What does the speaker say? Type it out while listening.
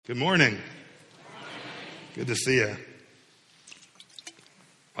Good morning. Good to see you.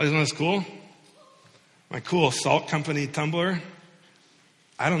 Oh, isn't this cool? My cool Salt Company tumbler.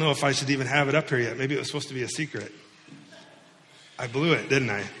 I don't know if I should even have it up here yet. Maybe it was supposed to be a secret. I blew it,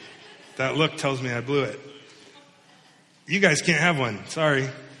 didn't I? That look tells me I blew it. You guys can't have one. Sorry.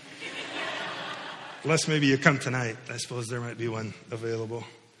 Unless maybe you come tonight. I suppose there might be one available.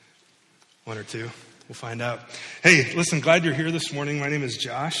 One or two. We'll find out. Hey, listen, glad you're here this morning. My name is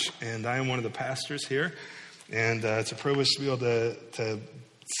Josh, and I am one of the pastors here. And it's a privilege to be able to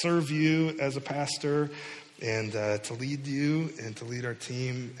serve you as a pastor and to lead you and to lead our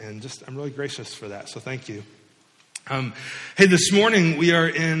team. And I'm really gracious for that. So thank you. Hey, this morning we are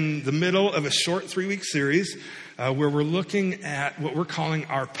in the middle of a short 3-week series where we're looking at what we're calling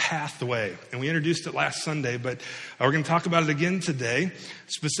our pathway. And we introduced it last Sunday, but we're going to talk about it again today,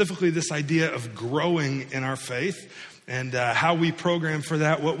 specifically this idea of growing in our faith and how we program for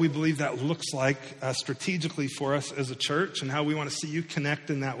that, what we believe that looks like strategically for us as a church, and how we want to see you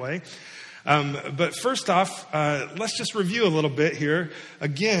connect in that way. But first off, let's just review a little bit here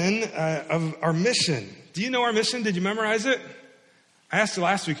again of our mission. Do you know our mission? Did you memorize it? I asked you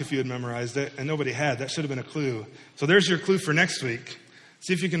last week if you had memorized it, and nobody had. That should have been a clue. So there's your clue for next week.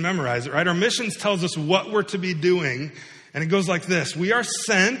 See if you can memorize it, right? Our mission tells us what we're to be doing, and it goes like this. We are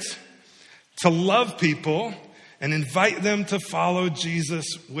sent to love people and invite them to follow Jesus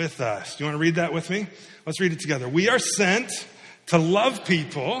with us. Do you want to read that with me? Let's read it together. We are sent to love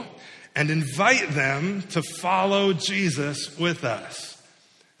people and invite them to follow Jesus with us.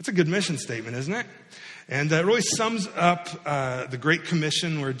 That's a good mission statement, isn't it? And it really sums up the Great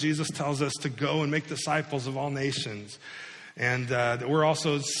Commission where Jesus tells us to go and make disciples of all nations. And that we're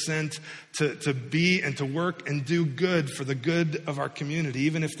also sent to be and to work and do good for the good of our community,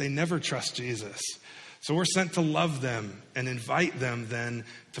 even if they never trust Jesus. So we're sent to love them and invite them then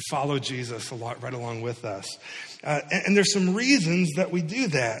to follow Jesus right along with us. And there's some reasons that we do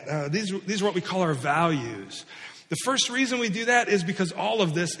that. These are what we call our values. The first reason we do that is because all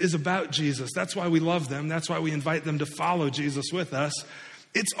of this is about Jesus. That's why we love them. That's why we invite them to follow Jesus with us.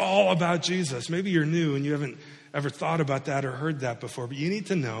 It's all about Jesus. Maybe you're new and you haven't ever thought about that or heard that before, but you need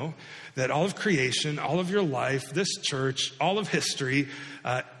to know that all of creation, all of your life, this church, all of history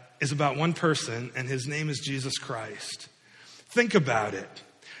is about one person, and his name is Jesus Christ. Think about it.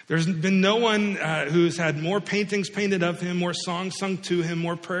 There's been no one who's had more paintings painted of him, more songs sung to him,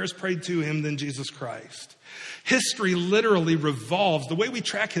 more prayers prayed to him than Jesus Christ. History literally revolves, the way we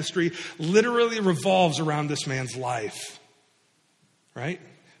track history literally revolves around this man's life. Right?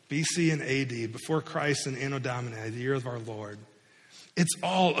 BC and AD, before Christ and Anno Domini, the year of our Lord. It's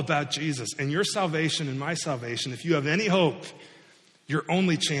all about Jesus. And your salvation and my salvation, if you have any hope, your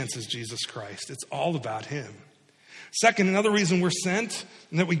only chance is Jesus Christ. It's all about him. Second, another reason we're sent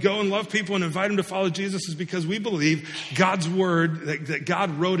and that we go and love people and invite them to follow Jesus is because we believe God's word, that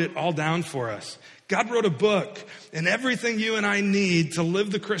God wrote it all down for us. God wrote a book, and everything you and I need to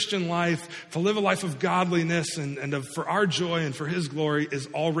live the Christian life, to live a life of godliness and for our joy and for his glory is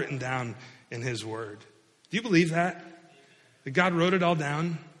all written down in his word. Do you believe that? That God wrote it all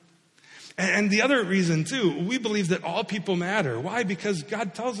down? And the other reason, too, we believe that all people matter. Why? Because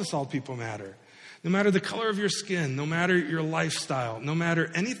God tells us all people matter. No matter the color of your skin, no matter your lifestyle, no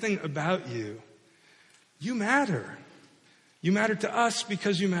matter anything about you, you matter. You matter to us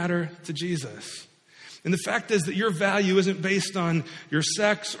because you matter to Jesus. And the fact is that your value isn't based on your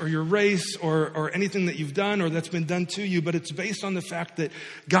sex or your race or anything that you've done or that's been done to you, but it's based on the fact that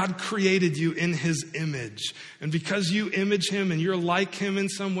God created you in his image. And because you image him and you're like him in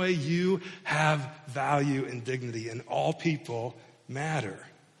some way, you have value and dignity, and all people matter.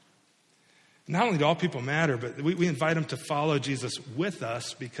 Not only do all people matter, but we invite them to follow Jesus with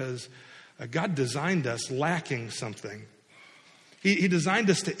us because God designed us lacking something. He designed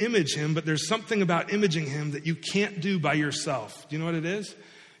us to image him, but there's something about imaging him that you can't do by yourself. Do you know what it is?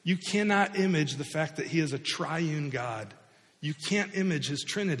 You cannot image the fact that he is a triune God. You can't image his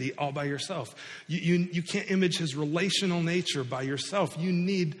Trinity all by yourself. You can't image his relational nature by yourself. You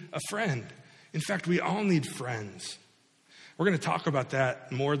need a friend. In fact, we all need friends. We're going to talk about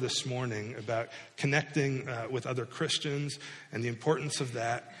that more this morning, about connecting with other Christians and the importance of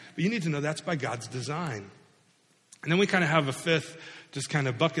that. But you need to know that's by God's design. And then we kind of have a fifth, just kind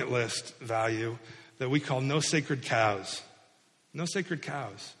of bucket list value that we call no sacred cows. No sacred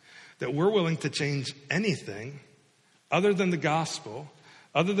cows. That we're willing to change anything other than the gospel,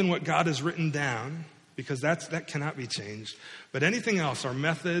 other than what God has written down, because that cannot be changed. But anything else, our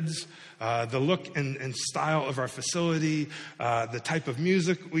methods, the look and style of our facility, the type of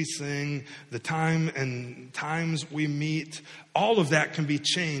music we sing, the time and times we meet, all of that can be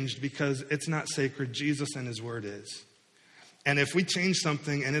changed because it's not sacred. Jesus and his word is. And if we change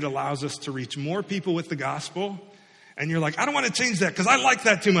something and it allows us to reach more people with the gospel, and you're like, I don't want to change that because I like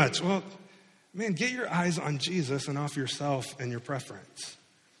that too much. Well, man, get your eyes on Jesus and off yourself and your preference.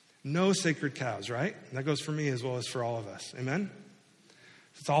 No sacred cows, right? And that goes for me as well as for all of us. Amen?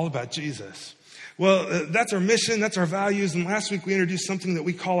 It's all about Jesus. Well, that's our mission. That's our values. And last week we introduced something that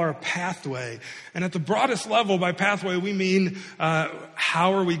we call our pathway. And at the broadest level, by pathway, we mean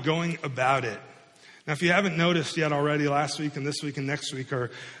how are we going about it? Now, if you haven't noticed yet already, last week and this week and next week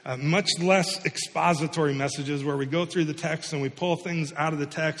are much less expository messages where we go through the text and we pull things out of the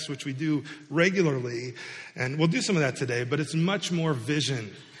text, which we do regularly. And we'll do some of that today, but it's much more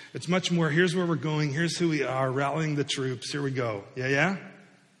vision. It's much more, here's where we're going, here's who we are, rallying the troops, here we go. Yeah?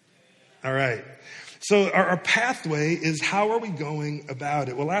 All right. So our pathway is how are we going about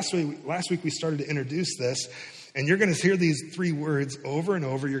it? Well, last week we started to introduce this. And you're going to hear these three words over and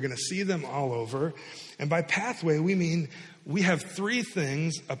over. You're going to see them all over. And by pathway, we mean we have three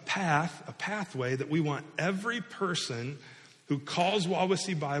things, a pathway that we want every person who calls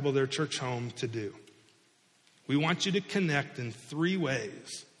Wawasee Bible their church home to do. We want you to connect in three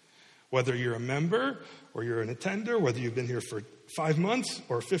ways. Whether you're a member or you're an attender, whether you've been here for 5 months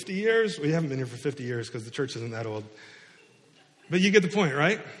or 50 years. We haven't been here for 50 years because the church isn't that old. But you get the point,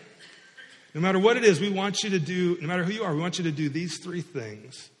 right? No matter what it is, we want you to do, no matter who you are, we want you to do these three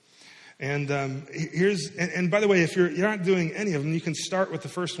things. And by the way, if you're not doing any of them, you can start with the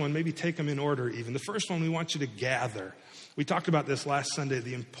first one, maybe take them in order even. The first one, we want you to gather. We talked about this last Sunday,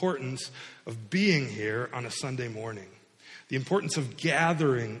 the importance of being here on a Sunday morning. The importance of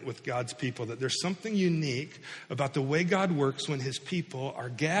gathering with God's people, that there's something unique about the way God works when his people are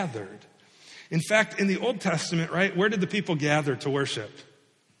gathered. In fact, in the Old Testament, right, where did the people gather to worship?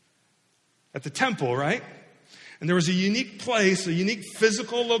 At the temple, right? And there was a unique place, a unique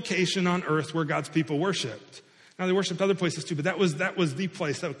physical location on earth where God's people worshiped. Now, they worshiped other places too, but that was the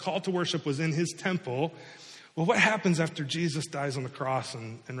place. That call to worship was in his temple. Well, what happens after Jesus dies on the cross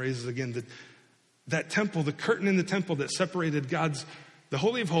and raises again? That temple, the curtain in the temple that separated the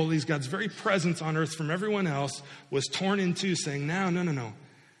Holy of Holies, God's very presence on earth from everyone else, was torn in two, saying, no.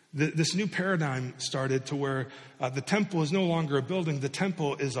 This new paradigm started to where the temple is no longer a building. The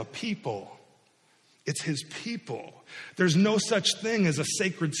temple is a people. It's his people. There's no such thing as a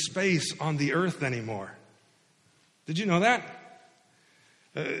sacred space on the earth anymore. Did you know that?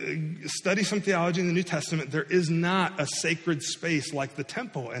 Study some theology in the New Testament. There is not a sacred space like the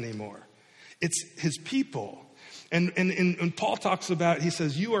temple anymore. It's his people. And Paul talks about, he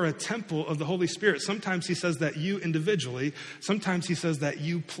says, you are a temple of the Holy Spirit. Sometimes he says that you individually. Sometimes he says that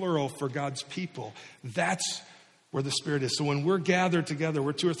you plural for God's people. That's where the Spirit is. So when we're gathered together,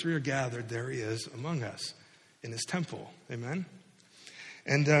 where two or three are gathered, there he is among us in his temple. Amen?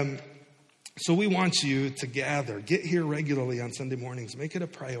 And so we want you to gather. Get here regularly on Sunday mornings. Make it a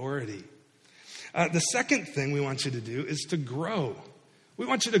priority. The second thing we want you to do is to grow. We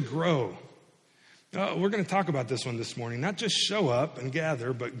want you to grow. We're going to talk about this one this morning. Not just show up and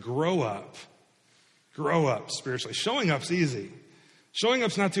gather, but grow up. Grow up spiritually. Showing up's easy. Showing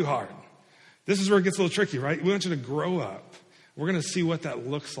up's not too hard. This is where it gets a little tricky, right? We want you to grow up. We're going to see what that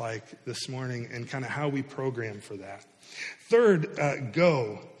looks like this morning and kind of how we program for that. Third,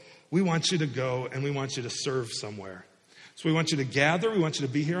 go. We want you to go and we want you to serve somewhere. So we want you to gather. We want you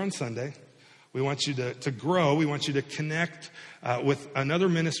to be here on Sunday. We want you to grow. We want you to connect with another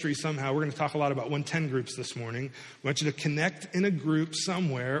ministry somehow. We're going to talk a lot about 110 groups this morning. We want you to connect in a group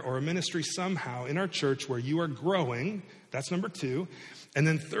somewhere or a ministry somehow in our church where you are growing. That's number 2. And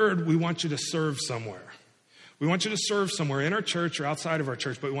then third, we want you to serve somewhere. We want you to serve somewhere in our church or outside of our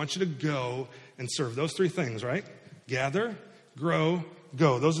church, but we want you to go and serve. Those 3 things, right? Gather, grow,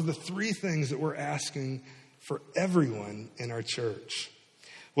 go. Those are the 3 things that we're asking for everyone in our church.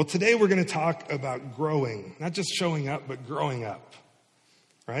 Well, today we're going to talk about growing, not just showing up, but growing up,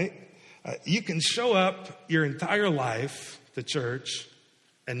 right? You can show up your entire life to church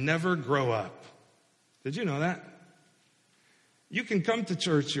and never grow up. Did you know that? You can come to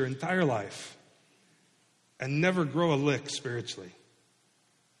church your entire life and never grow a lick spiritually.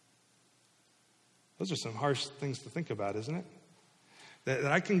 Those are some harsh things to think about, isn't it? That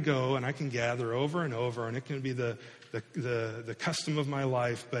I can go and I can gather over and over, and it can be the custom of my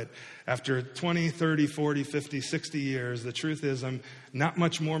life, but after 20, 30, 40, 50, 60 years, the truth is I'm not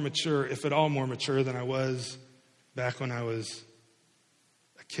much more mature, if at all more mature, than I was back when I was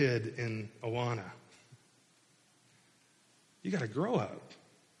a kid in Awana. You got to grow up.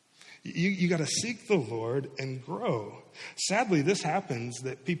 You got to seek the Lord and grow. Sadly, this happens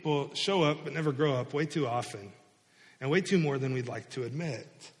that people show up but never grow up way too often, and way too more than we'd like to admit.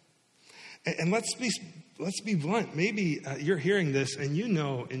 And let's be blunt. Maybe you're hearing this and you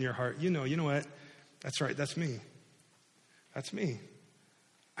know in your heart, you know what? That's right, that's me. That's me.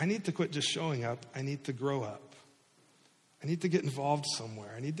 I need to quit just showing up. I need to grow up. I need to get involved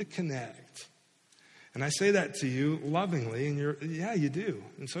somewhere. I need to connect. And I say that to you lovingly, and yeah, you do.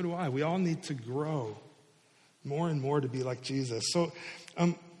 And so do I. We all need to grow more and more to be like Jesus. So,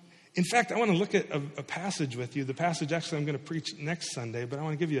 in fact, I want to look at a passage with you. The passage actually I'm going to preach next Sunday, but I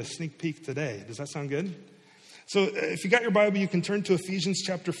want to give you a sneak peek today. Does that sound good? So if you got your Bible, you can turn to Ephesians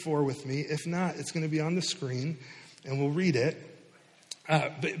chapter 4 with me. If not, it's going to be on the screen, and we'll read it.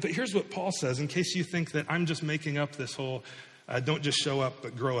 But here's what Paul says, in case you think that I'm just making up this whole don't just show up,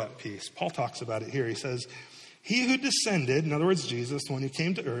 but grow up piece. Paul talks about it here. He says, he who descended, in other words, Jesus, the one who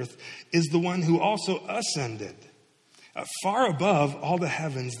came to earth, is the one who also ascended far above all the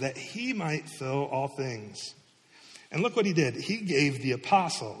heavens, that he might fill all things. And look what he did. He gave the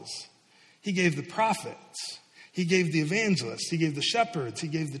apostles. He gave the prophets. He gave the evangelists. He gave the shepherds. He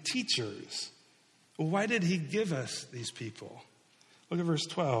gave the teachers. Well, why did he give us these people? Look at verse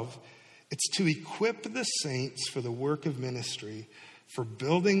 12. It's to equip the saints for the work of ministry, for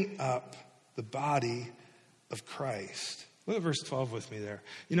building up the body of Christ. Look at verse 12 with me there.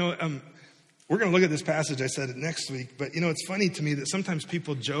 We're going to look at this passage. I said it next week, but it's funny to me that sometimes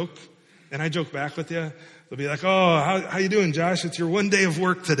people joke, and I joke back with you. They'll be like, oh, how you doing, Josh? It's your one day of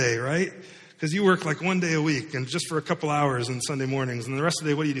work today, right? Because you work like one day a week and just for a couple hours on Sunday mornings. And the rest of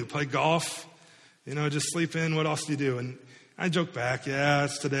the day, what do? Play golf? Just sleep in? What else do you do? And I joke back, yeah,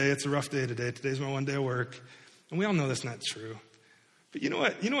 it's today. It's a rough day today. Today's my one day of work. And we all know that's not true. But you know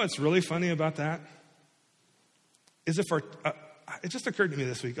what? You know what's really funny about that? Is if it just occurred to me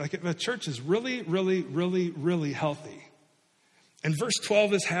this week, like if a church is really, really, really, really healthy, and verse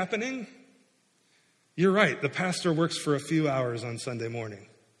 12 is happening, you're right, the pastor works for a few hours on Sunday morning.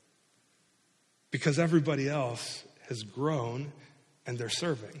 Because everybody else has grown and they're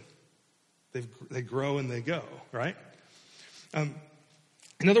serving. They grow and they go, right?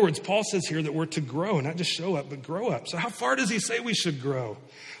 In other words, Paul says here that we're to grow, not just show up, but grow up. So how far does he say we should grow?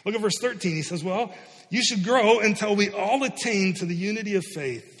 Look at verse 13. He says, well, you should grow until we all attain to the unity of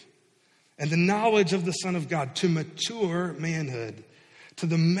faith and the knowledge of the Son of God, to mature manhood, to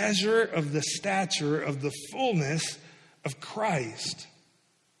the measure of the stature of the fullness of Christ.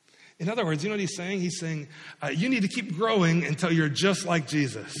 In other words, you know what he's saying? He's saying, you need to keep growing until you're just like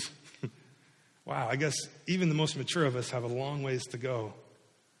Jesus. Wow, I guess even the most mature of us have a long ways to go.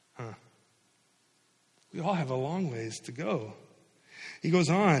 We all have a long ways to go. He goes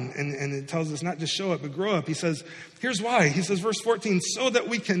on and it tells us not just show up, but grow up. He says, here's why. He says, verse 14, so that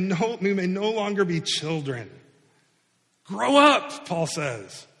we may no longer be children. Grow up, Paul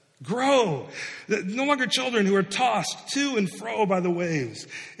says. Grow. No longer children who are tossed to and fro by the waves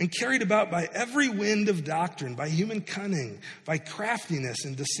and carried about by every wind of doctrine, by human cunning, by craftiness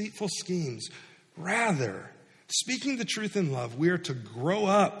and deceitful schemes. Rather, speaking the truth in love, we are to grow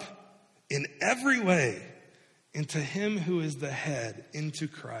up in every way into him who is the head, into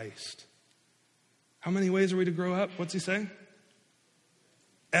Christ. How many ways are we to grow up? What's he say?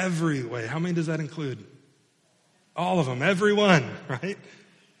 Every way. How many does that include? All of them. Every one, right?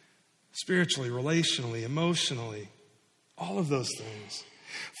 Spiritually, relationally, emotionally, all of those things.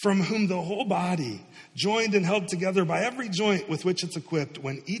 From whom the whole body, joined and held together by every joint with which it's equipped,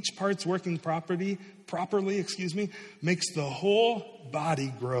 when each part's working properly, makes the whole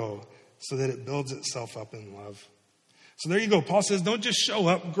body grow so that it builds itself up in love. So there you go. Paul says, don't just show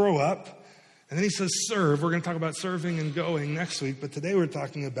up, grow up. And then he says, serve. We're going to talk about serving and going next week, but today we're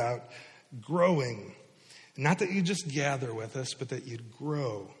talking about growing. Not that you just gather with us, but that you'd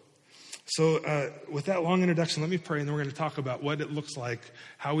grow. So with that long introduction, let me pray, and then we're going to talk about what it looks like,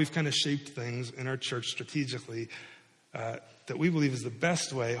 how we've kind of shaped things in our church strategically that we believe is the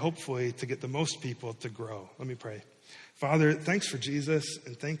best way, hopefully, to get the most people to grow. Let me pray. Father, thanks for Jesus,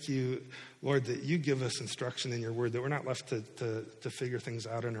 and thank you, Lord, that you give us instruction in your word, that we're not left to figure things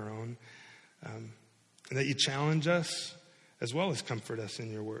out on our own, and that you challenge us as well as comfort us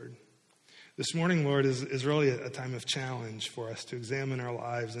in your word. This morning, Lord, is really a time of challenge for us to examine our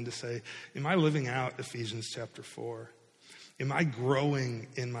lives and to say, am I living out Ephesians chapter 4? Am I growing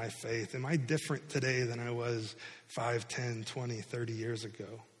in my faith? Am I different today than I was 5, 10, 20, 30 years ago?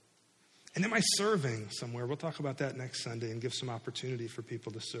 And am I serving somewhere? We'll talk about that next Sunday and give some opportunity for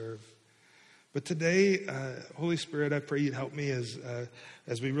people to serve. But today, Holy Spirit, I pray you'd help me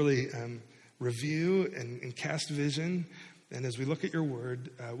as we really review and cast vision And as we look at your word,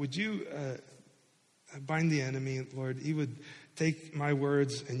 would you bind the enemy, Lord? He would take my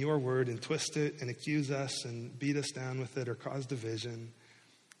words and your word and twist it and accuse us and beat us down with it or cause division.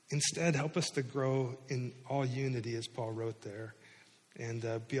 Instead, help us to grow in all unity, as Paul wrote there, and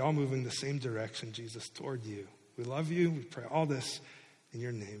be all moving the same direction, Jesus, toward you. We love you. We pray all this in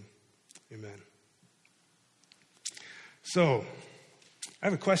your name. Amen. So, I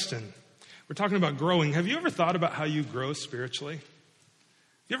have a question. We're talking about growing. Have you ever thought about how you grow spiritually? Have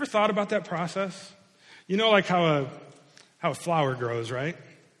you ever thought about that process? You know, like how a flower grows, right?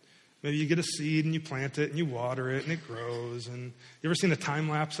 Maybe you get a seed and you plant it and you water it and it grows. And you ever seen a time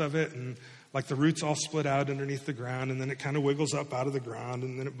lapse of it? And like the roots all split out underneath the ground, and then it kind of wiggles up out of the ground,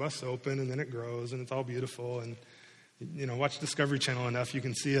 and then it busts open, and then it grows, and it's all beautiful. And you know, watch Discovery Channel enough, you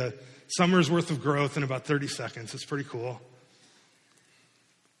can see a summer's worth of growth in about 30 seconds. It's pretty cool.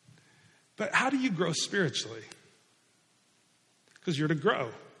 But how do you grow spiritually? Because you're to grow.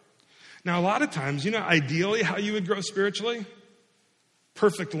 Now, a lot of times, you know, ideally how you would grow spiritually?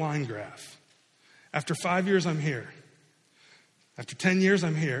 Perfect line graph. After 5 years, I'm here. After 10 years,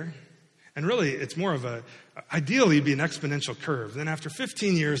 I'm here. And really, it's more of ideally, it'd be an exponential curve. Then after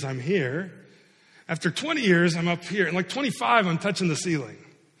 15 years, I'm here. After 20 years, I'm up here. And like 25, I'm touching the ceiling.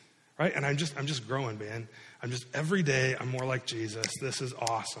 Right? And I'm just growing, man. Every day, I'm more like Jesus. This is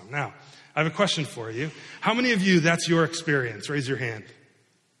awesome. Now, I have a question for you. How many of you, that's your experience? Raise your hand.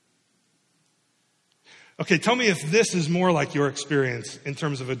 Okay, tell me if this is more like your experience in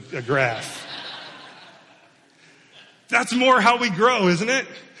terms of a graph. That's more how we grow, isn't it?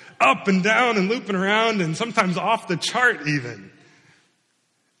 Up and down and looping around and sometimes off the chart even.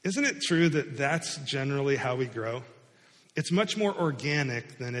 Isn't it true that that's generally how we grow? It's much more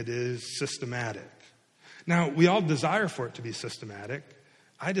organic than it is systematic. Now, we all desire for it to be systematic.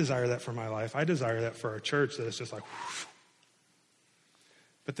 I desire that for my life. I desire that for our church, that it's just like, whoosh.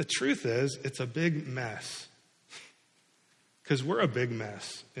 But the truth is, it's a big mess. Because we're a big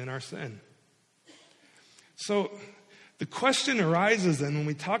mess in our sin. So the question arises then when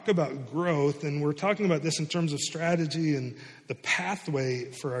we talk about growth, and we're talking about this in terms of strategy and the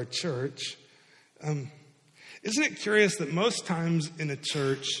pathway for our church. Isn't it curious that most times in a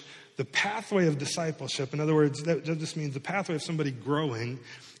church, the pathway of discipleship, in other words, that just means the pathway of somebody growing,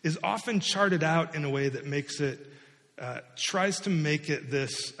 is often charted out in a way that makes it, tries to make it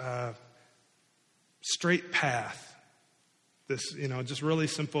this straight path. This, you know, just really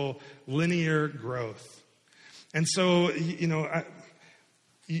simple linear growth. And so, you know,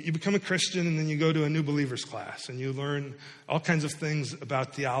 you become a Christian and then you go to a new believers class and you learn all kinds of things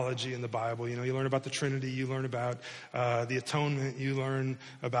about theology in the Bible. You know, you learn about the Trinity, you learn about the atonement, you learn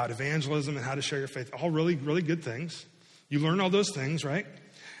about evangelism and how to share your faith. All really, really good things. You learn all those things, right?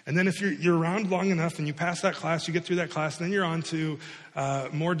 And then if you're around long enough and you pass that class, you get through that class, then you're on to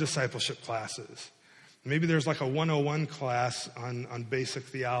more discipleship classes. Maybe there's like a 101 class on basic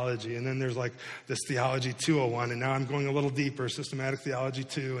theology, and then there's like this theology 201, and now I'm going a little deeper, systematic theology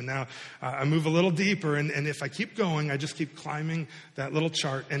 2, and now I move a little deeper, and if I keep going, I just keep climbing that little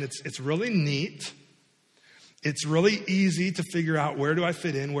chart, and it's really neat. It's really easy to figure out, where do I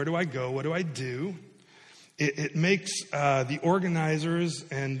fit in, where do I go, what do I do? It makes the organizers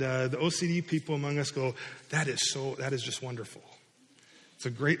and the OCD people among us go, that is just wonderful. It's a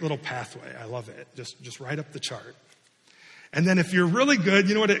great little pathway. I love it. Just right up the chart. And then if you're really good,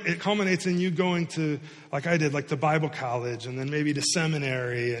 you know what? It culminates in you going to, like I did, like to Bible college, and then maybe to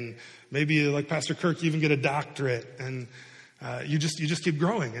seminary, and maybe like Pastor Kirk, you even get a doctorate, and you just keep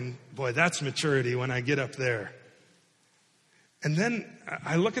growing. And boy, that's maturity when I get up there. And then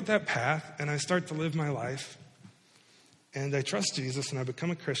I look at that path and I start to live my life. And I trust Jesus and I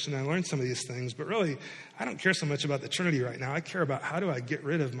become a Christian. I learn some of these things, but really, I don't care so much about the Trinity right now. I care about how do I get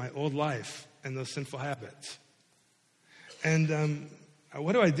rid of my old life and those sinful habits. And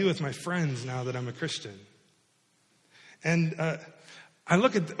what do I do with my friends now that I'm a Christian? And I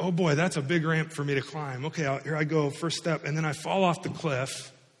look at, oh boy, that's a big ramp for me to climb. Okay, here I go, first step, and then I fall off the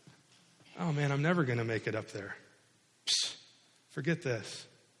cliff. Oh man, I'm never going to make it up there. Psst, forget this.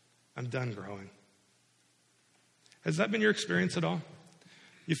 I'm done growing. Has that been your experience at all?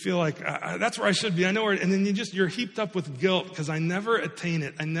 You feel like, that's where I should be. I know where, and then you're heaped up with guilt because I never attain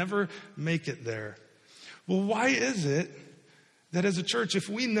it. I never make it there. Well, why is it that as a church, if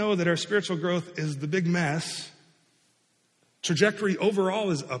we know that our spiritual growth is the big mess, trajectory overall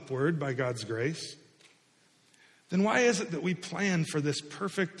is upward by God's grace, then why is it that we plan for this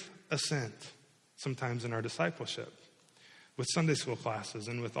perfect ascent sometimes in our discipleship with Sunday school classes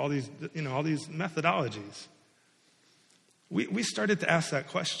and with all these methodologies? We started to ask that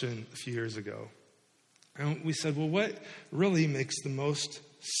question a few years ago. And we said, well, what really makes the most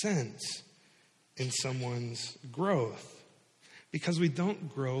sense in someone's growth? Because we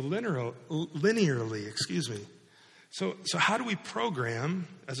don't grow linearly. So how do we program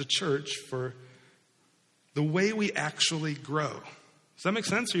as a church for the way we actually grow? Does that make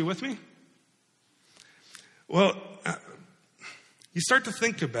sense? Are you with me? Well, you start to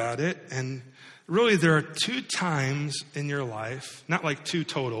think about it, and really there are 2 times in your life, not like 2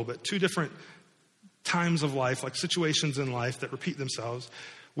 total, but 2 different times of life, like situations in life that repeat themselves,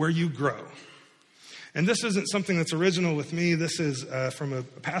 where you grow. And this isn't something that's original with me. This is from a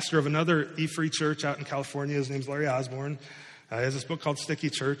pastor of another E-Free church out in California. His name's Larry Osborne. He has this book called Sticky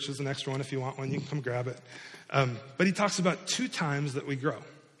Church. There's an extra one if you want one. You can come grab it. But he talks about 2 times that we grow.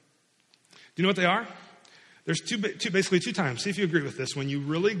 Do you know what they are? There's basically 2 times. See if you agree with this. When you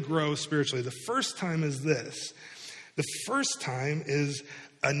really grow spiritually, the first time is this. The first time is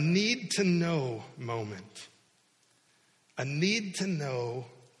a need-to-know moment. A need-to-know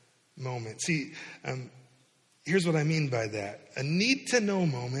moment. See, here's what I mean by that. A need-to-know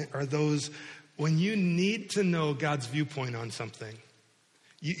moment are those when you need to know God's viewpoint on something.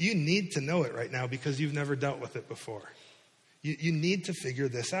 You need to know it right now because you've never dealt with it before. You need to figure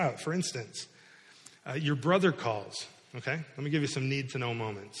this out. For instance, your brother calls, okay? Let me give you some need-to-know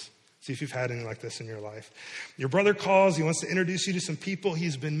moments. See if you've had any like this in your life. Your brother calls. He wants to introduce you to some people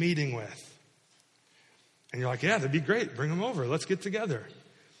he's been meeting with. And you're like, yeah, that'd be great. Bring them over. Let's get together.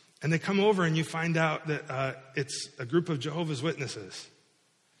 And they come over and you find out that it's a group of Jehovah's Witnesses.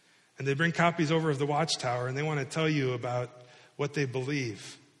 And they bring copies over of the Watchtower and they want to tell you about what they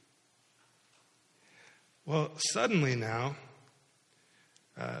believe. Well, suddenly now,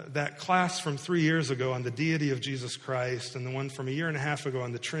 that class from 3 years ago on the deity of Jesus Christ and the one from a year and a half ago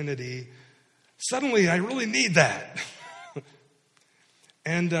on the Trinity, suddenly I really need that.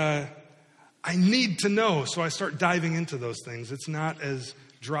 And I need to know, so I start diving into those things. It's not as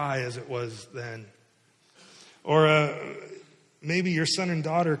dry as it was then. Or maybe your son and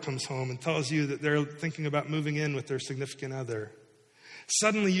daughter comes home and tells you that they're thinking about moving in with their significant other.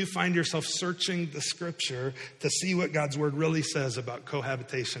 Suddenly you find yourself searching the scripture to see what God's word really says about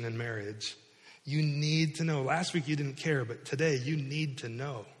cohabitation and marriage. You need to know. Last week you didn't care, but today you need to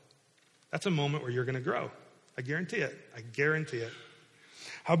know. That's a moment where you're going to grow. I guarantee it. I guarantee it.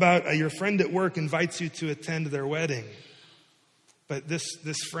 How about your friend at work invites you to attend their wedding? But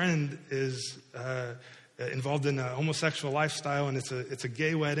this friend is involved in a homosexual lifestyle, and it's a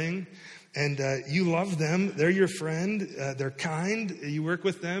gay wedding. And you love them. They're your friend. They're kind. You work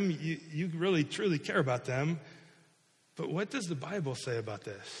with them. You really, truly care about them. But what does the Bible say about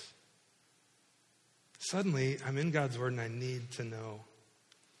this? Suddenly, I'm in God's Word and I need to know.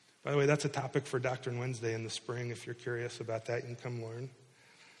 By the way, that's a topic for Doctrine Wednesday in the spring. If you're curious about that, you can come learn.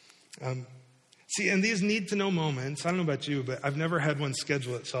 See, and these need-to-know moments, I don't know about you, but I've never had one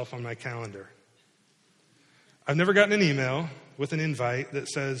schedule itself on my calendar. I've never gotten an email with an invite that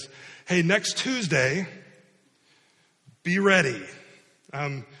says, hey, next Tuesday, be ready,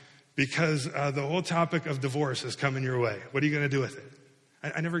 because the whole topic of divorce is coming your way. What are you going to do with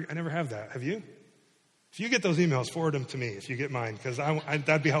it? I never have that. Have you? If you get those emails, forward them to me if you get mine, because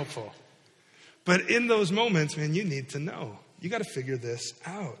that'd be helpful. But in those moments, man, you need to know. You got to figure this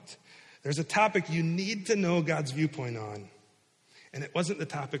out. There's a topic you need to know God's viewpoint on. And it wasn't the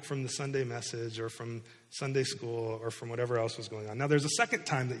topic from the Sunday message or from Sunday school or from whatever else was going on. Now, there's a second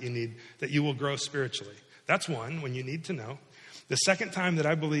time that you will grow spiritually. That's one, when you need to know. The second time that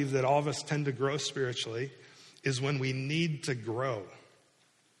I believe that all of us tend to grow spiritually is when we need to grow.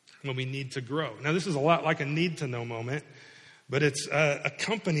 When we need to grow. Now, this is a lot like a need to know moment, but it's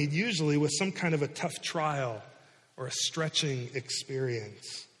accompanied usually with some kind of a tough trial or a stretching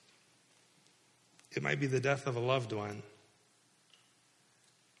experience. It might be the death of a loved one.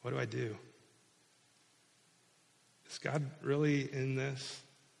 What do I do? Is God really in this?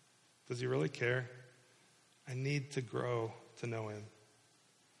 Does he really care? I need to grow to know him.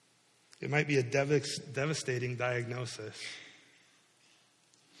 It might be a devastating diagnosis.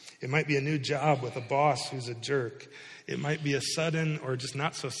 It might be a new job with a boss who's a jerk. It might be a sudden or just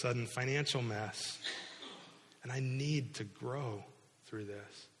not so sudden financial mess. And I need to grow through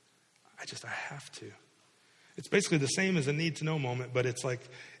this. I have to. It's basically the same as a need to know moment, but it's like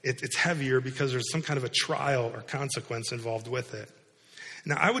it's heavier because there's some kind of a trial or consequence involved with it.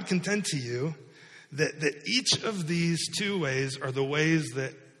 Now, I would contend to you that each of these two ways are the ways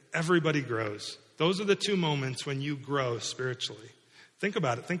that everybody grows. Those are the two moments when you grow spiritually. Think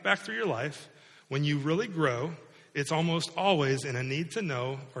about it. Think back through your life. When you really grow, it's almost always in a need to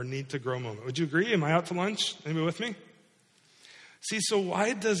know or need to grow moment. Would you agree? Am I out to lunch? Anybody with me? See, so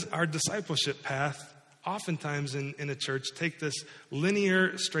why does our discipleship path oftentimes in a church take this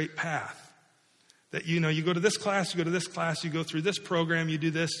linear straight path. That, you go to this class, you go to this class, you go through this program, you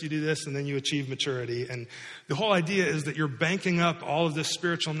do this, and then you achieve maturity. And the whole idea is that you're banking up all of this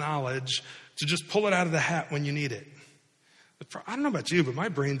spiritual knowledge to just pull it out of the hat when you need it. I don't know about you, but my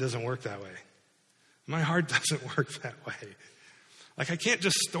brain doesn't work that way. My heart doesn't work that way. Like, I can't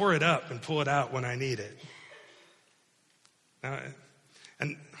just store it up and pull it out when I need it. And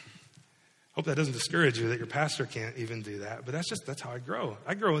I hope that doesn't discourage you that your pastor can't even do that, but that's how I grow.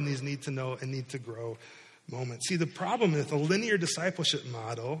 I grow in these need to know and need to grow moments. See, the problem with a linear discipleship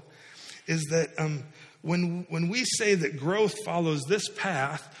model is that when we say that growth follows this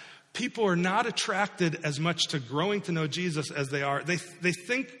path, people are not attracted as much to growing to know Jesus as they are. They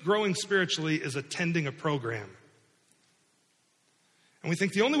think growing spiritually is attending a program. And we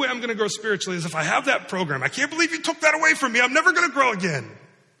think the only way I'm going to grow spiritually is if I have that program. I can't believe you took that away from me. I'm never going to grow again.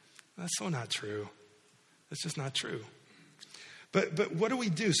 That's so not true. That's just not true. But what do we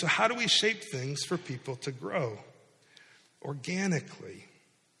do? So how do we shape things for people to grow organically?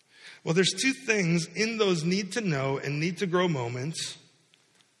 Well, there's two things in those need to know and need to grow moments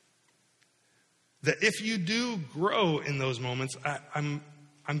that if you do grow in those moments, I'm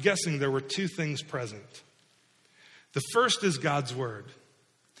guessing there were two things present. The first is God's word.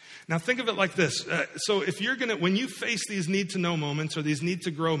 Now think of it like this. So if when you face these need to know moments or these need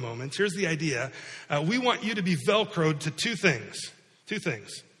to grow moments, here's the idea. We want you to be Velcroed to two things. Two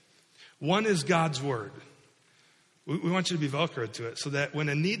things. One is God's word. We want you to be Velcroed to it so that when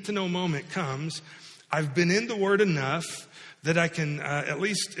a need to know moment comes, I've been in the word enough that I can, at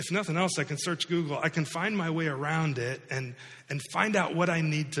least, if nothing else, I can search Google. I can find my way around it and find out what I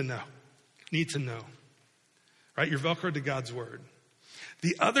need to know. Right? You're Velcroed to God's word.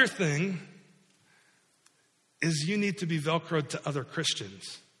 The other thing is you need to be Velcroed to other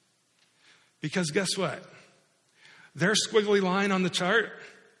Christians. Because guess what? Their squiggly line on the chart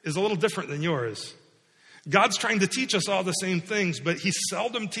is a little different than yours. God's trying to teach us all the same things, but he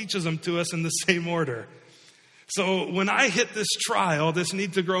seldom teaches them to us in the same order. So when I hit this trial, this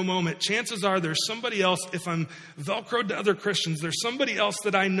need to grow moment, chances are there's somebody else, if I'm Velcroed to other Christians, there's somebody else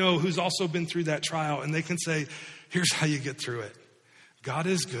that I know who's also been through that trial, and they can say, here's how you get through it. God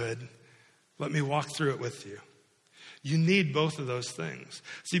is good. Let me walk through it with you. You need both of those things.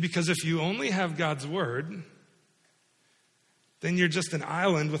 See, because if you only have God's word, then you're just an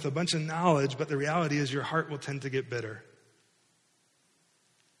island with a bunch of knowledge, but the reality is your heart will tend to get bitter.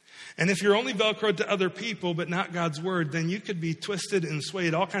 And if you're only Velcroed to other people but not God's word, then you could be twisted and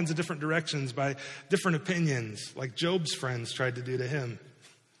swayed all kinds of different directions by different opinions, like Job's friends tried to do to him.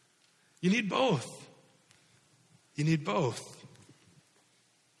 You need both. You need both.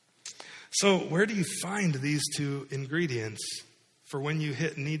 So where do you find these two ingredients for when you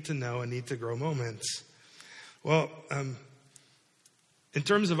hit need to know and need to grow moments? Well, in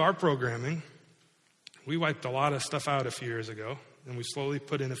terms of our programming, we wiped a lot of stuff out a few years ago, and we slowly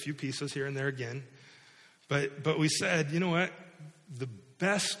put in a few pieces here and there again. But we said, you know what? The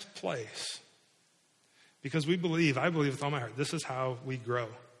best place, because I believe with all my heart, this is how we grow.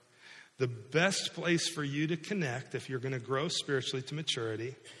 The best place for you to connect if you're going to grow spiritually to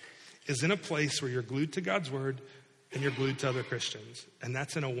maturity is in a place where you're glued to God's word and you're glued to other Christians. And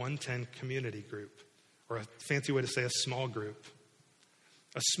that's in a 110 community group, or a fancy way to say a small group.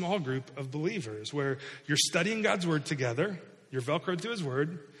 A small group of believers where you're studying God's word together, you're Velcroed to his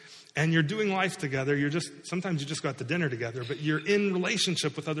word, and you're doing life together. Sometimes you just go out to dinner together, but you're in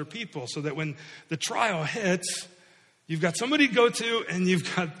relationship with other people so that when the trial hits, you've got somebody to go to and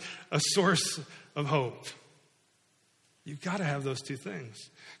you've got a source of hope. You've got to have those two things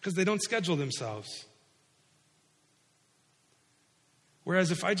because they don't schedule themselves. Whereas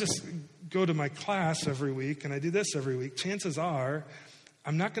if I just go to my class every week and I do this every week, chances are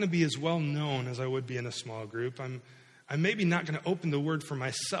I'm not going to be as well known as I would be in a small group. I'm maybe not going to open the word for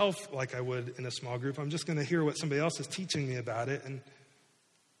myself like I would in a small group. I'm just going to hear what somebody else is teaching me about it. And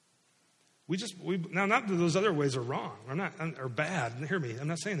now, not that those other ways are wrong or bad. Hear me. I'm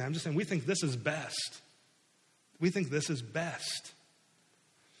not saying that. I'm just saying we think this is best. We think this is best.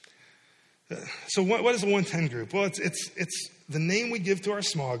 So what is a 110 group? Well, it's the name we give to our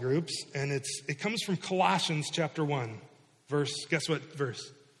small groups, and it comes from Colossians chapter 1, verse, guess what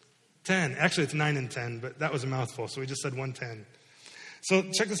verse? 10. Actually, it's 9 and 10, but that was a mouthful, so we just said 110. So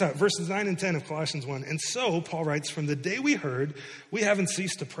check this out, verses 9 and 10 of Colossians 1. And so, Paul writes, from the day we heard, we haven't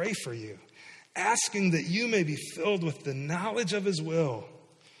ceased to pray for you, asking that you may be filled with the knowledge of his will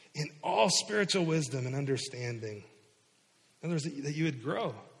in all spiritual wisdom and understanding. In other words, that you would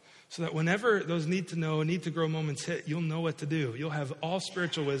grow. So that whenever those need to grow moments hit, you'll know what to do. You'll have all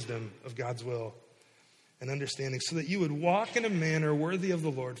spiritual wisdom of God's will. and understanding, so that you would walk in a manner worthy of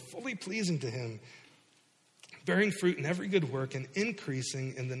the Lord, fully pleasing to him, bearing fruit in every good work and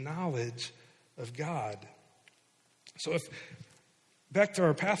increasing in the knowledge of God. So back to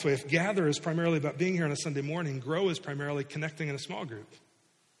our pathway, if gather is primarily about being here on a Sunday morning, grow is primarily connecting in a small group,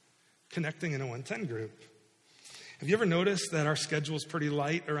 connecting in a 110 group. Have you ever noticed that our schedule is pretty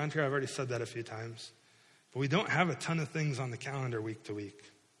light around here? I've already said that a few times. But we don't have a ton of things on the calendar week to week.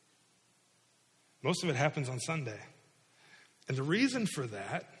 Most of it happens on Sunday. And the reason for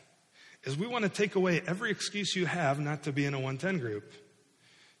that is we want to take away every excuse you have not to be in a 110 group.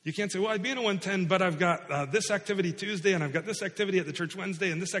 You can't say, well, I'd be in a 110, but I've got this activity Tuesday, and I've got this activity at the church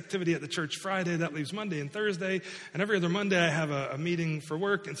Wednesday, and this activity at the church Friday. That leaves Monday and Thursday. And every other Monday I have a meeting for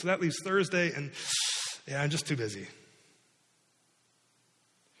work, and so that leaves Thursday, and yeah, I'm just too busy.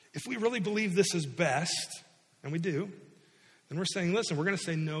 If we really believe this is best, and we do, then we're saying, listen, we're going to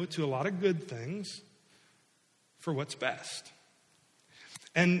say no to a lot of good things for what's best.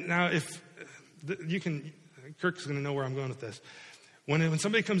 And now Kirk's going to know where I'm going with this. When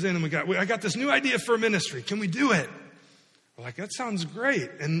somebody comes in and I got this new idea for a ministry, can we do it? We're like, that sounds great.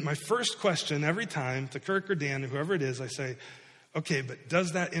 And my first question every time to Kirk or Dan, or whoever it is, I say, okay, but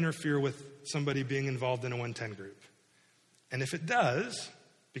does that interfere with somebody being involved in a 110 group? And if it does,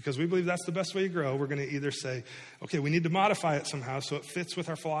 because we believe that's the best way to grow, we're going to either say, okay, we need to modify it somehow so it fits with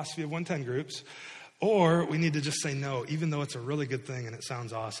our philosophy of 110 groups, or we need to just say no, even though it's a really good thing and it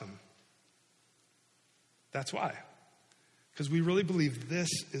sounds awesome. That's why. Because we really believe this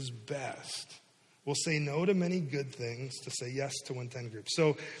is best. We'll say no to many good things to say yes to 110 groups.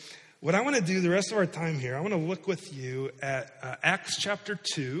 So what I want to do the rest of our time here, I want to look with you at Acts chapter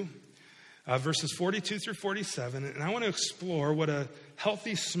 2, verses 42 through 47, and I want to explore what a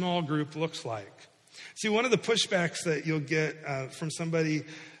healthy small group looks like. See, one of the pushbacks that you'll get from somebody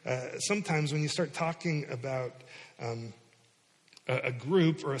sometimes when you start talking about a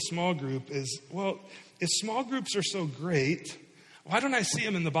group or a small group is, well, if small groups are so great, why don't I see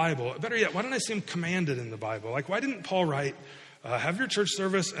them in the Bible? Better yet, why don't I see them commanded in the Bible? Like, why didn't Paul write, have your church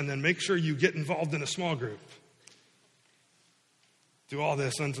service and then make sure you get involved in a small group? Do all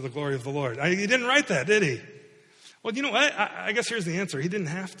this unto the glory of the Lord. He didn't write that, did he? Well, you know what? I guess here's the answer. He didn't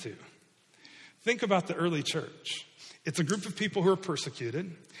have to. Think about the early church. It's a group of people who are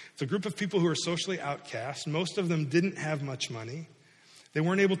persecuted. It's a group of people who are socially outcast. Most of them didn't have much money. They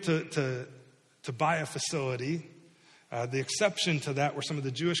weren't able to buy a facility. The exception to that were some of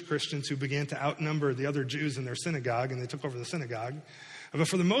the Jewish Christians who began to outnumber the other Jews in their synagogue, and they took over the synagogue. But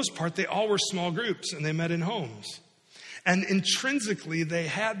for the most part, they all were small groups, and they met in homes. And intrinsically, they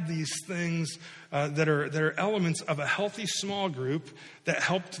had these things that are elements of a healthy small group that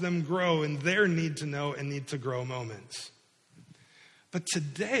helped them grow in their need to know and need to grow moments. But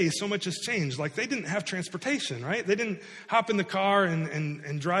today, so much has changed. Like, they didn't have transportation, right? They didn't hop in the car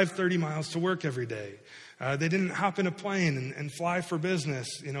and drive 30 miles to work every day. They didn't hop in a plane and fly for business,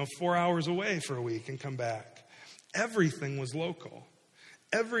 4 hours away for a week and come back. Everything was local.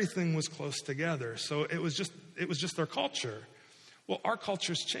 Everything was close together. So it was just their culture. Well, our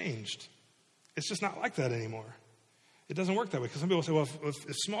culture's changed. It's just not like that anymore. It doesn't work that way, because some people say, well,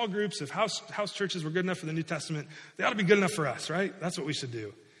 if small groups, if house churches were good enough for the New Testament, they ought to be good enough for us, right? That's what we should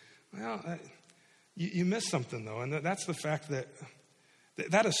do. Well, you miss something, though, and that's the fact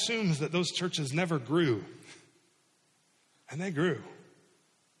that assumes that those churches never grew. And they grew.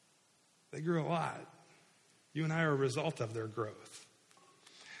 They grew a lot. You and I are a result of their growth.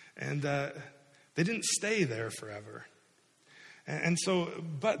 And they didn't stay there forever. And so,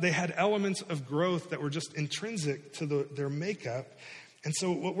 but they had elements of growth that were just intrinsic to their makeup. And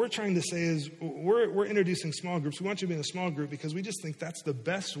so what we're trying to say is we're introducing small groups. We want you to be in a small group because we just think that's the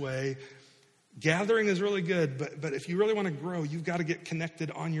best way. Gathering is really good, but if you really want to grow, you've got to get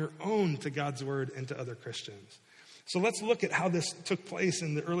connected on your own to God's word and to other Christians. So let's look at how this took place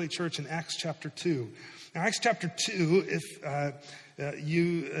in the early church in Acts chapter 2. Now, Acts chapter 2, if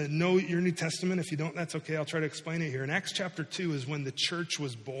you know your New Testament, if you don't, that's okay. I'll try to explain it here. In Acts chapter 2 is when the church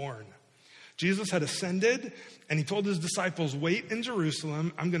was born. Jesus had ascended, and he told his disciples, wait in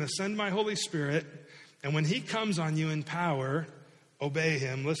Jerusalem. I'm going to send my Holy Spirit, and when he comes on you in power, obey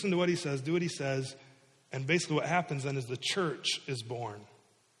him, listen to what he says, do what he says, and basically what happens then is the church is born.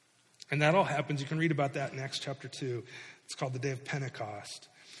 And that all happens. You can read about that in Acts chapter 2. It's called the Day of Pentecost.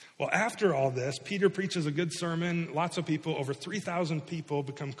 Well, after all this, Peter preaches a good sermon. Lots of people, over 3,000 people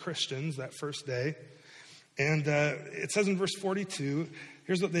become Christians that first day. And it says in verse 42,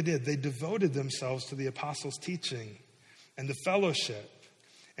 here's what they did. They devoted themselves to the apostles' teaching and the fellowship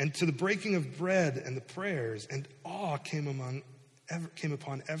and to the breaking of bread and the prayers. And awe came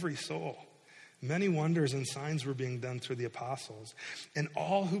upon every soul. Many wonders and signs were being done through the apostles. And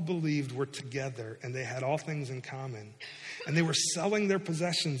all who believed were together, and they had all things in common. And they were selling their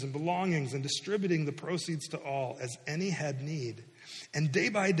possessions and belongings and distributing the proceeds to all as any had need. And day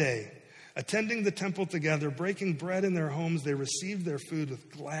by day, attending the temple together, breaking bread in their homes, they received their food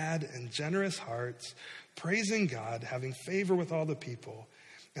with glad and generous hearts, praising God, having favor with all the people.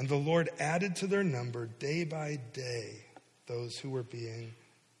 And the Lord added to their number day by day those who were being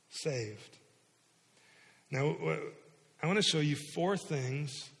saved. Now, I want to show you 4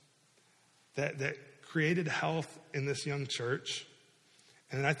 things that created health in this young church,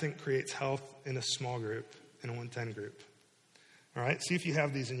 and I think creates health in a small group, in a 110 group. All right, see if you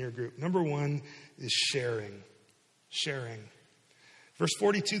have these in your group. Number 1 is sharing. Sharing. Verse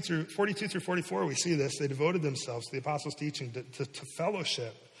 42 through 44, we see this. They devoted themselves to the apostles' teaching, to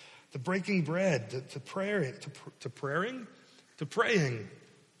fellowship, to breaking bread, to praying, to praying,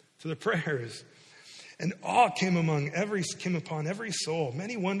 to the prayers. And awe came upon every soul.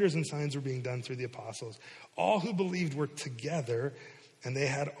 Many wonders and signs were being done through the apostles. All who believed were together, and they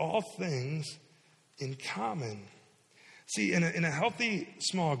had all things in common. See, in a healthy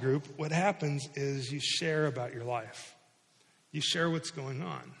small group, what happens is you share about your life. You share what's going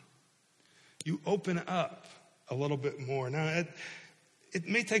on. You open up a little bit more. Now, it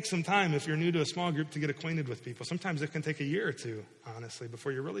may take some time if you're new to a small group to get acquainted with people. Sometimes it can take a year or two, honestly,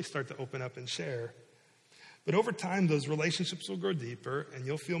 before you really start to open up and share. But over time, those relationships will grow deeper and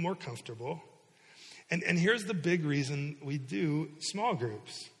you'll feel more comfortable. And here's the big reason we do small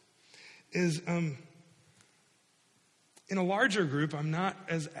groups is in a larger group, I'm not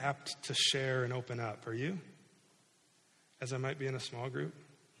as apt to share and open up. Are you? As I might be in a small group?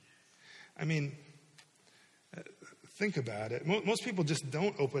 I mean, think about it. Most people just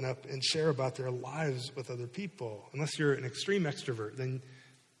don't open up and share about their lives with other people. Unless you're an extreme extrovert, then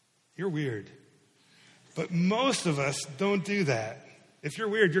you're weird. But most of us don't do that. If you're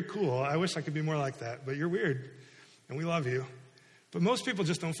weird, you're cool. I wish I could be more like that, but you're weird, and we love you. But most people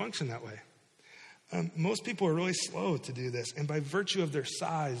just don't function that way. Most people are really slow to do this, and by virtue of their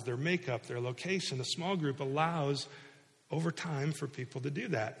size, their makeup, their location, a small group allows, over time, for people to do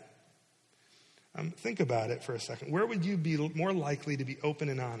that. Think about it for a second. Where would you be more likely to be open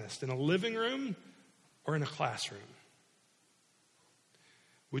and honest? In a living room or in a classroom?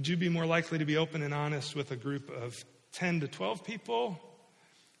 Would you be more likely to be open and honest with a group of 10 to 12 people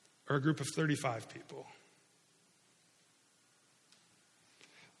or a group of 35 people?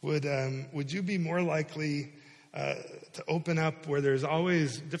 Would you be more likely to open up where there's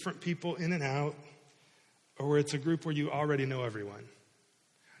always different people in and out, or where it's a group where you already know everyone?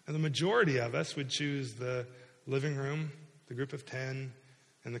 And the majority of us would choose the living room, the group of 10,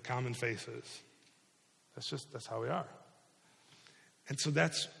 and the common faces. That's how we are. And so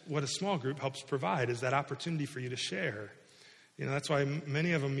that's what a small group helps provide, is that opportunity for you to share. You know, that's why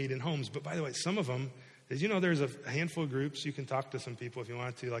many of them meet in homes. But by the way, some of them, as you know, there's a handful of groups. You can talk to some people if you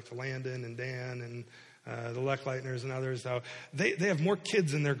want to, like to Landon and Dan and the Leckleitners and others. Though they have more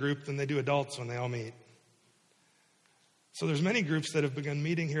kids in their group than they do adults when they all meet. So there's many groups that have begun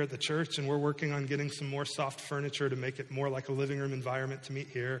meeting here at the church, and we're working on getting some more soft furniture to make it more like a living room environment to meet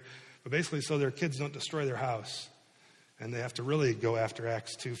here. But basically so their kids don't destroy their house. And they have to really go after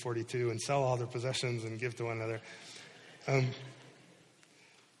Acts 2:42 and sell all their possessions and give to one another.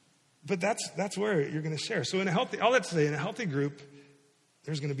 But that's where you're going to share. So in a healthy group,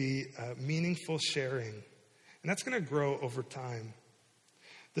 there's going to be meaningful sharing. And that's going to grow over time.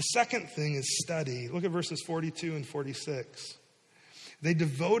 The second thing is study. Look at verses 42 and 46. They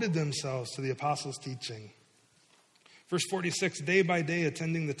devoted themselves to the apostles' teaching. Verse 46, day by day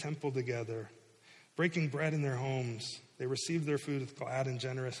attending the temple together, breaking bread in their homes. They received their food with glad and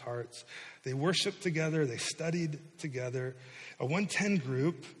generous hearts. They worshiped together. They studied together. A 110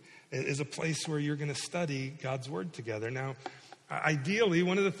 group is a place where you're going to study God's word together. Now, ideally,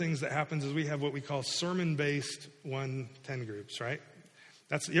 one of the things that happens is we have what we call sermon-based 110 groups, right?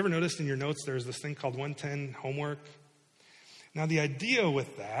 You ever noticed in your notes there's this thing called 110 homework? Now, the idea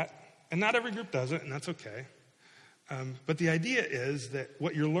with that, and not every group does it, and that's okay, but the idea is that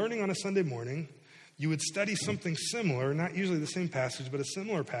what you're learning on a Sunday morning, you would study something similar, not usually the same passage, but a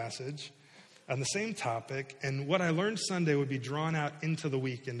similar passage on the same topic, and what I learned Sunday would be drawn out into the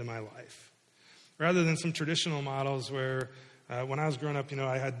week, into my life. Rather than some traditional models where when I was growing up,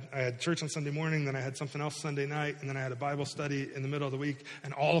 I had church on Sunday morning, then I had something else Sunday night, and then I had a Bible study in the middle of the week,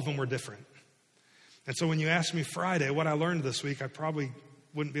 and all of them were different. And so when you ask me Friday what I learned this week, I probably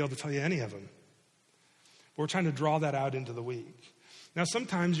wouldn't be able to tell you any of them. But we're trying to draw that out into the week. Now,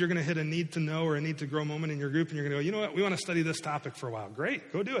 sometimes you're going to hit a need to know or a need to grow moment in your group, and you're going to go, you know what, we want to study this topic for a while.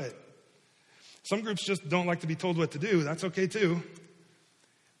 Great, go do it. Some groups just don't like to be told what to do. That's okay too.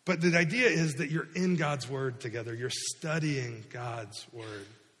 But the idea is that you're in God's word together. You're studying God's word.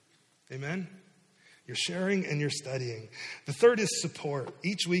 Amen? You're sharing and you're studying. The third is support.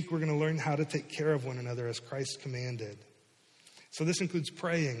 Each week we're going to learn how to take care of one another as Christ commanded. So this includes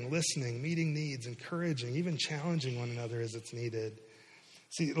praying, listening, meeting needs, encouraging, even challenging one another as it's needed.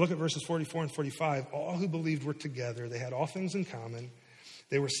 See, look at verses 44 and 45. All who believed were together. They had all things in common.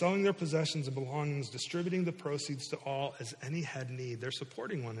 They were selling their possessions and belongings, distributing the proceeds to all as any had need. They're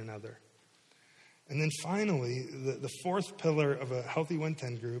supporting one another. And then finally, the fourth pillar of a healthy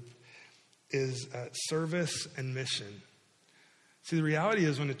 110 group is service and mission. See, the reality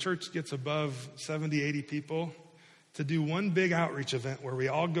is when a church gets above 70, 80 people, to do one big outreach event where we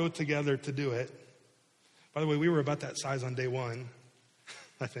all go together to do it. By the way, we were about that size on day one,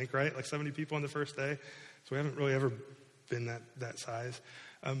 I think, right? Like 70 people on the first day. So we haven't really ever been that size.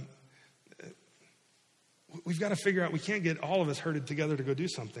 We've got to figure out, we can't get all of us herded together to go do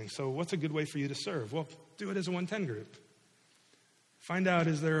something. So what's a good way for you to serve? Well, do it as a 110 group. Find out,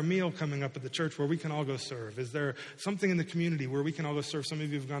 is there a meal coming up at the church where we can all go serve? Is there something in the community where we can all go serve? Some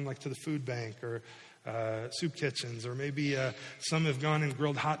of you have gone like to the food bank or soup kitchens, or maybe some have gone and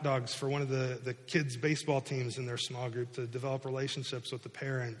grilled hot dogs for one of the kids' baseball teams in their small group to develop relationships with the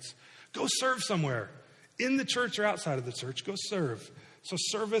parents. Go serve somewhere. In the church or outside of the church, go serve. So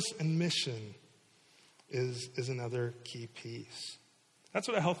service and mission is another key piece. That's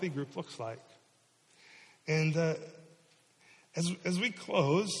what a healthy group looks like. And as we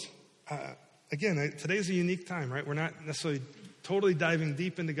close, again, today's a unique time, right? We're not necessarily totally diving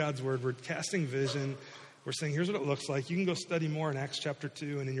deep into God's word. We're casting vision. We're saying, here's what it looks like. You can go study more in Acts chapter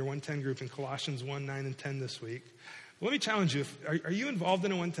 2 and in your 110 group in Colossians 1, 9, and 10 this week. But let me challenge you. Are you involved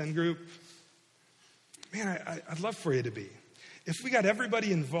in a 110 group? Man, I'd love for you to be. If we got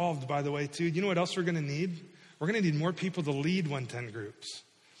everybody involved, by the way, too, you know what else we're going to need? We're going to need more people to lead 110 groups.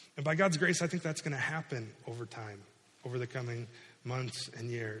 And by God's grace, I think that's going to happen over time, over the coming months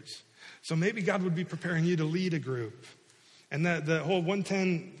and years. So maybe God would be preparing you to lead a group. And the whole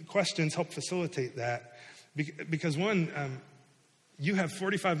 110 questions help facilitate that. Because one, you have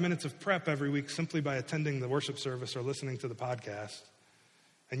 45 minutes of prep every week simply by attending the worship service or listening to the podcast.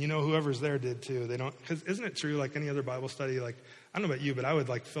 And you know, whoever's there did too. They don't, because isn't it true, like any other Bible study, like, I don't know about you, but I would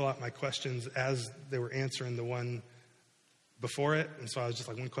like fill out my questions as they were answering the one before it. And so I was just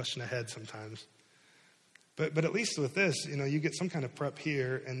like one question ahead sometimes. But at least with this, you know, you get some kind of prep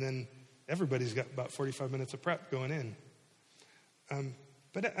here, and then everybody's got about 45 minutes of prep going in.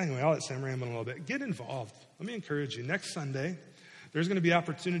 But anyway, I'll let Sam ramble a little bit. Get involved. Let me encourage you. Next Sunday, there's going to be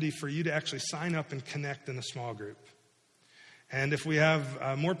opportunity for you to actually sign up and connect in a small group. And if we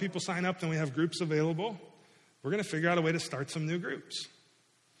have more people sign up than we have groups available, we're going to figure out a way to start some new groups.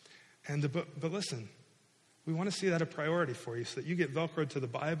 And but listen, we want to see that a priority for you so that you get Velcroed to the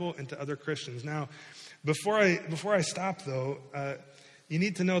Bible and to other Christians. Now, before I stop, though, you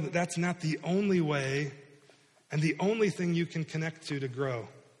need to know that that's not the only way and the only thing you can connect to grow.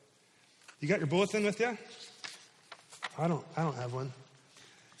 You got your bulletin with you? I don't have one.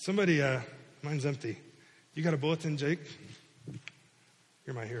 Somebody, mine's empty. You got a bulletin, Jake?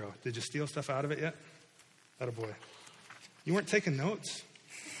 You're my hero. Did you steal stuff out of it yet? Attaboy. You weren't taking notes?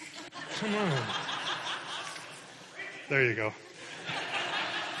 Come on. There you go.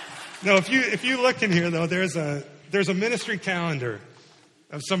 No, if you look in here, though, there's a ministry calendar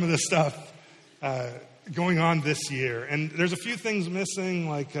of some of this stuff going on this year. And there's a few things missing,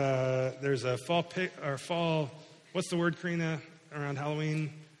 like there's a fall, what's the word, Karina, around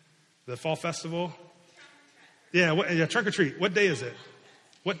Halloween? The fall festival? Yeah, trunk or treat. What day is it?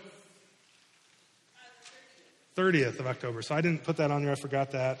 What? 30th of October. So I didn't put that on there. I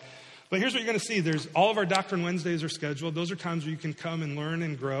forgot that. But here's what you're going to see. There's all of our Doctrine Wednesdays are scheduled. Those are times where you can come and learn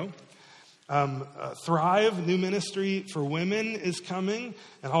and grow. Thrive, new ministry for women is coming.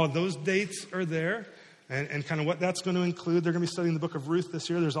 And all of those dates are there. And kind of what that's going to include. They're going to be studying the book of Ruth this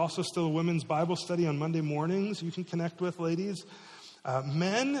year. There's also still a women's Bible study on Monday mornings you can connect with, ladies.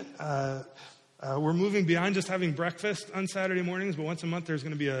 Men, we're moving beyond just having breakfast on Saturday mornings, but once a month there's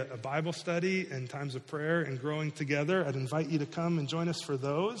going to be a Bible study and times of prayer and growing together. I'd invite you to come and join us for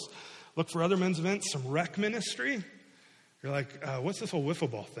those. Look for other men's events, some rec ministry. You're like, what's this whole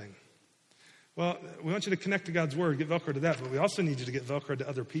wiffle ball thing? Well, we want you to connect to God's word, get Velcro to that, but we also need you to get Velcro to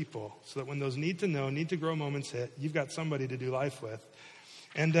other people so that when those need to know, need to grow moments hit, you've got somebody to do life with.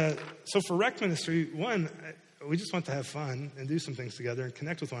 And so for rec ministry, one, we just want to have fun and do some things together and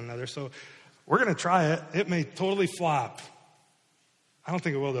connect with one another. So we're going to try it. It may totally flop. I don't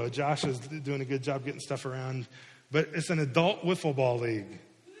think it will, though. Josh is doing a good job getting stuff around. But it's an adult wiffle ball league.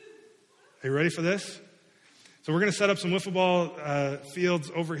 Are you ready for this? So we're going to set up some wiffle ball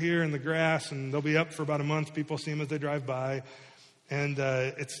fields over here in the grass, and they'll be up for about a month. People see them as they drive by. And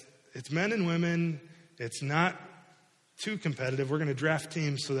it's men and women. It's not too competitive. We're going to draft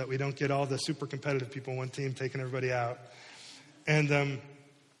teams so that we don't get all the super competitive people on one team taking everybody out. And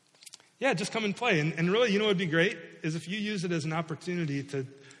just come and play. And really, you know what would be great is if you use it as an opportunity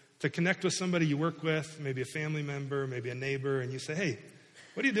to connect with somebody you work with, maybe a family member, maybe a neighbor, and you say, hey,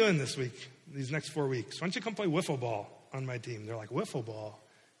 what are you doing this week, these next 4 weeks? Why don't you come play wiffle ball on my team? They're like, wiffle ball?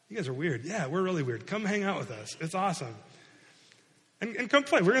 You guys are weird. Yeah, we're really weird. Come hang out with us. It's awesome. And come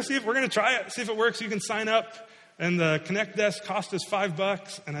play. We're going to try it, see if it works. You can sign up. And the Connect desk cost us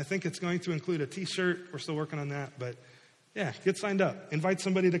 $5, and I think it's going to include a T-shirt. We're still working on that, but yeah, get signed up. Invite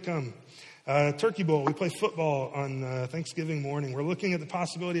somebody to come. Turkey Bowl, we play football on Thanksgiving morning. We're looking at the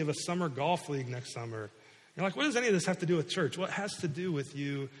possibility of a summer golf league next summer. You're like, what does any of this have to do with church? Well, it has to do with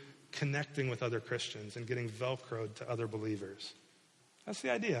you connecting with other Christians and getting Velcroed to other believers. That's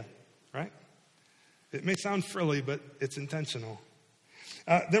the idea, right? It may sound frilly, but it's intentional.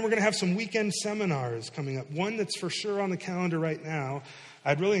 Then we're going to have some weekend seminars coming up. One that's for sure on the calendar right now.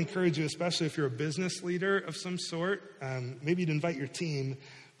 I'd really encourage you, especially if you're a business leader of some sort, maybe you'd invite your team.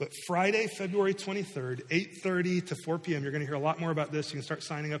 But Friday, February 23rd, 8:30 to 4 p.m., you're going to hear a lot more about this. You can start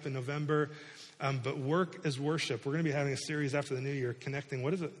signing up in November. But work as worship. We're going to be having a series after the new year connecting.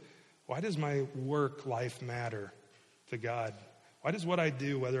 Why does my work life matter to God? Why does what I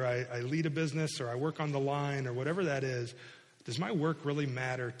do, whether I lead a business or I work on the line or whatever that is, does my work really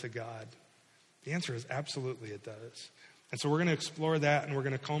matter to God? The answer is absolutely it does. And so we're going to explore that, and we're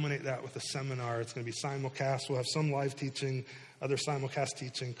going to culminate that with a seminar. It's going to be simulcast. We'll have some live teaching, other simulcast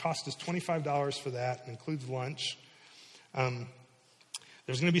teaching. Cost is $25 for that. It includes lunch.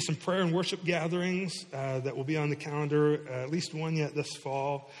 There's going to be some prayer and worship gatherings that will be on the calendar, at least one yet this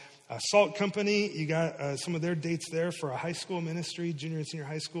fall. Salt Company, you got some of their dates there for a high school ministry, junior and senior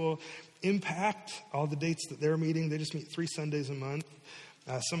high school. Impact, all the dates that they're meeting. They just meet 3 Sundays a month.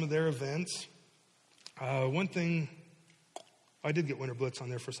 Some of their events. One thing, I did get Winter Blitz on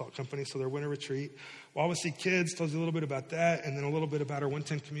there for Salt Company, so their winter retreat. Wawasee Kids tells you a little bit about that, and then a little bit about our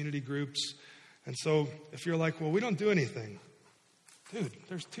 110 community groups. And so if you're like, well, we don't do anything. Dude,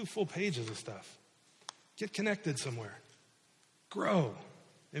 there's 2 full pages of stuff. Get connected somewhere. Grow.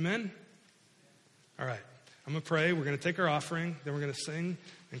 Amen? All right. I'm going to pray. We're going to take our offering. Then we're going to sing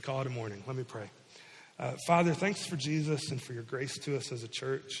and call it a morning. Let me pray. Father, thanks for Jesus and for your grace to us as a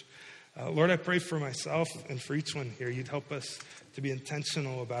church. Lord, I pray for myself and for each one here. You'd help us to be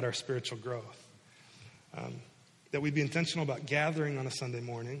intentional about our spiritual growth. That we'd be intentional about gathering on a Sunday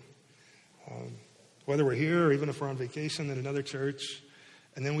morning. Whether we're here or even if we're on vacation at another church.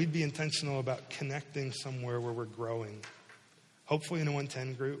 And then we'd be intentional about connecting somewhere where we're growing. Hopefully in a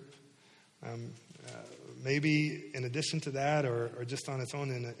 110 group. Maybe in addition to that or just on its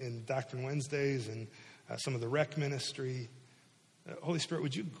own in Doctrine Wednesdays and some of the rec ministry. Holy Spirit,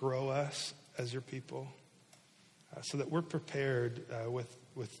 would you grow us as your people so that we're prepared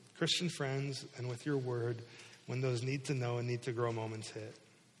with Christian friends and with your word when those need to know and need to grow moments hit.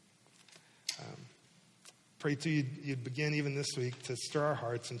 Pray too you'd begin even this week to stir our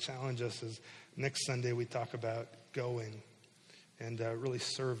hearts and challenge us as next Sunday we talk about going and really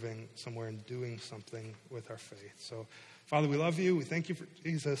serving somewhere and doing something with our faith. So, Father, we love you. We thank you for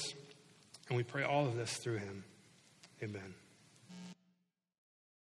Jesus. And we pray all of this through him. Amen.